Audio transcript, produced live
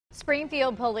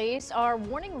Springfield police are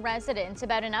warning residents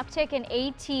about an uptick in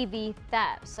ATV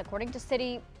thefts. According to the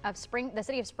city of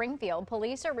Springfield,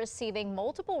 police are receiving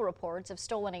multiple reports of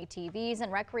stolen ATVs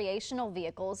and recreational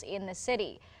vehicles in the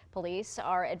city. Police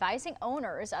are advising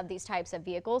owners of these types of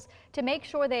vehicles to make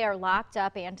sure they are locked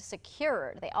up and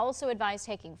secured. They also advise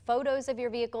taking photos of your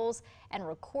vehicles and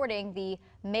recording the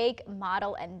make,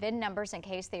 model, and VIN numbers in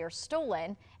case they are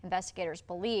stolen. Investigators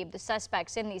believe the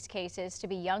suspects in these cases to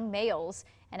be young males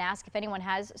and ask if anyone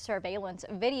has surveillance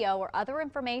video or other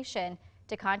information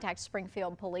to contact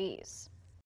Springfield Police.